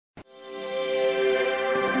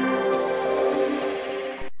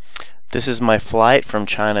This is my flight from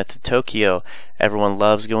China to Tokyo. Everyone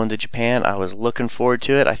loves going to Japan. I was looking forward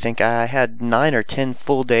to it. I think I had 9 or 10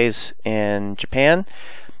 full days in Japan,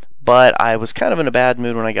 but I was kind of in a bad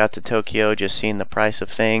mood when I got to Tokyo, just seeing the price of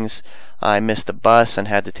things. I missed a bus and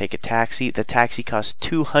had to take a taxi. The taxi cost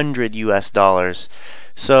 $200 US.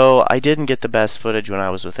 So I didn't get the best footage when I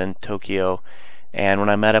was within Tokyo. And when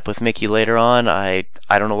I met up with Mickey later on, I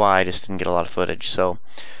don't know why, I just didn't get a lot of footage. So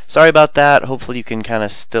sorry about that. Hopefully you can kind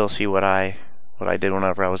of still see what I did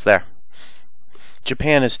whenever I was there.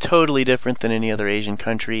 Japan is totally different than any other Asian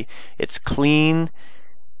country. It's clean,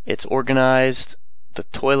 it's organized, the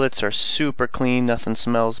toilets are super clean, nothing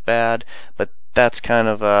smells bad, but that's kind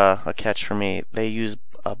of a catch for me. They use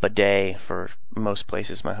a bidet for most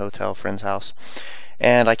places, my hotel friend's house.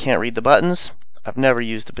 And I can't read the buttons. I've never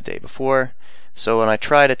used a bidet before. So when I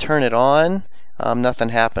try to turn it on, nothing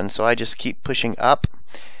happens. So I just keep pushing up.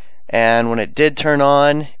 And when it did turn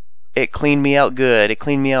on, it cleaned me out good. It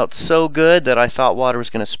cleaned me out so good that I thought water was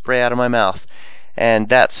going to spray out of my mouth. And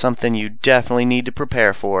that's something you definitely need to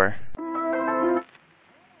prepare for.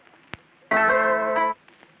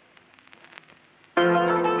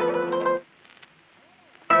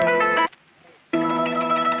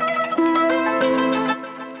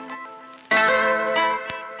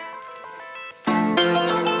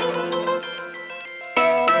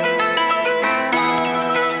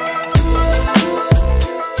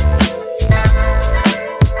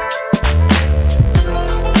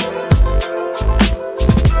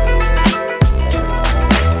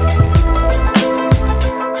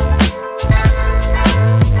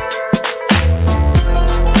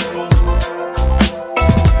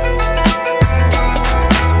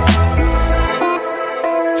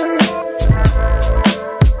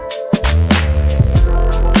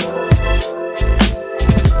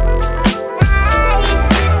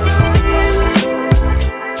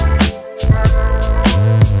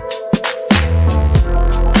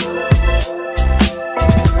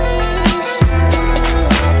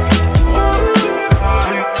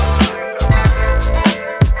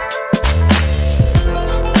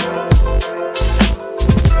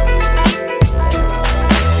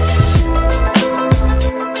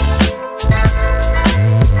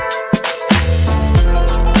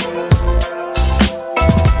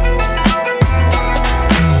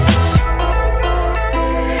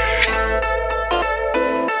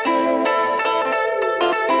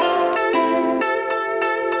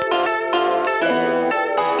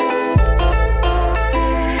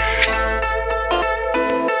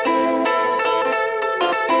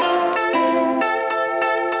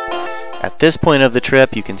 At this point of the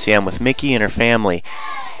trip, you can see I'm with Mickey and her family,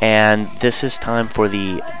 and this is time for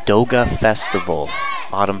the Dogo Festival,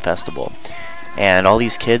 Autumn Festival. And all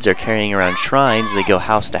these kids are carrying around shrines. They go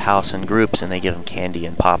house to house in groups, and they give them candy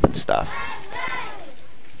and pop and stuff.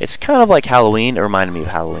 It's kind of like Halloween. It reminded me of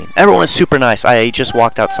Halloween. Everyone is super nice. I just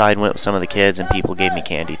walked outside and went with some of the kids, and people gave me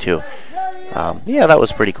candy too. Yeah, that was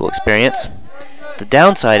a pretty cool experience. The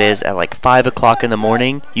downside is, at like 5 o'clock in the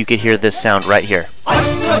morning, you could hear this sound right here.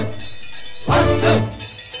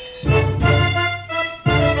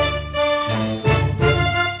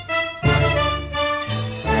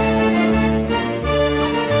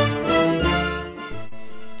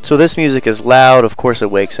 So this music is loud, of course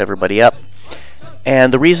it wakes everybody up.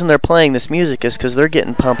 And the reason they're playing this music is because they're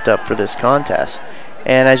getting pumped up for this contest.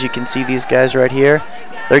 And as you can see, these guys right here,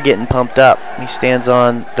 they're getting pumped up. He stands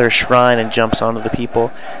on their shrine and jumps onto the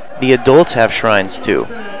people. The adults have shrines too.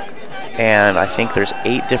 And I think there's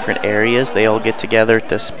 8 different areas. They all get together at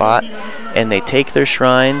this spot, and they take their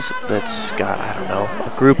shrines that's got, I don't know,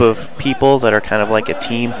 a group of people that are kind of like a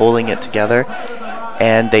team holding it together,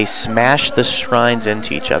 and they smash the shrines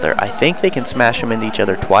into each other. I think they can smash them into each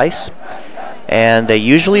other twice, and they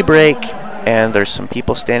usually break, and there's some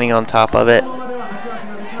people standing on top of it.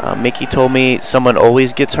 Mickey told me someone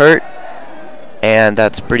always gets hurt, and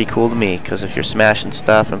that's pretty cool to me, because if you're smashing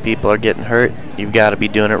stuff and people are getting hurt, you've got to be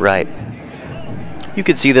doing it right. You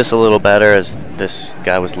could see this a little better as this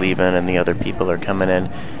guy was leaving and the other people are coming in.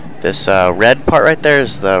 This red part right there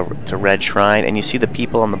is it's a red shrine, and you see the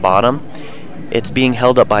people on the bottom. It's being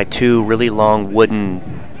held up by 2 really long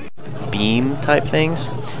wooden beam type things,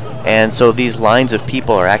 and so these lines of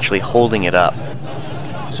people are actually holding it up.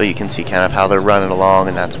 So you can see kind of how they're running along,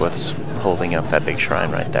 and that's what's holding up that big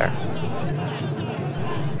shrine right there.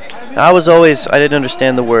 Now, I didn't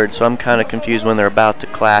understand the words, so I'm kind of confused when they're about to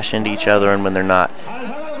clash into each other and when they're not.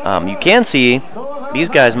 You can see these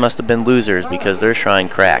guys must have been losers because their shrine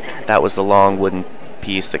cracked. That was the long wooden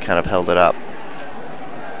piece that kind of held it up.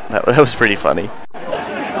 That was pretty funny.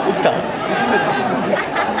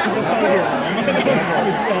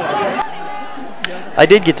 I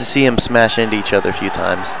did get to see them smash into each other a few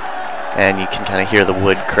times, and you can kind of hear the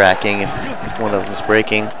wood cracking if one of them's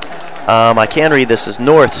breaking. I can read this as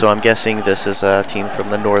north, so I'm guessing this is a team from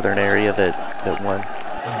the northern area that won.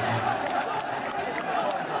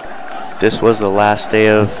 This was the last day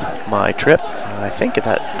of my trip. I think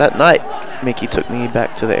that night Mickey took me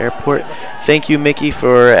back to the airport. Thank you, Mickey,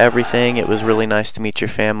 for everything. It was really nice to meet your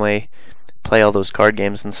family, play all those card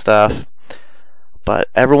games and stuff. But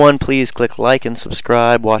everyone, please click like and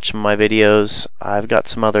subscribe, watch some of my videos. I've got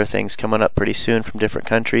some other things coming up pretty soon from different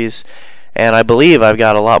countries, and I believe I've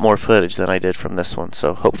got a lot more footage than I did from this one,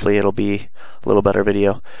 so hopefully it'll be a little better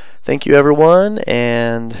video. Thank you, everyone,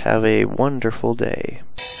 and have a wonderful day.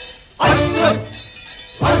 1, 2,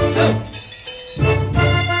 1, 2.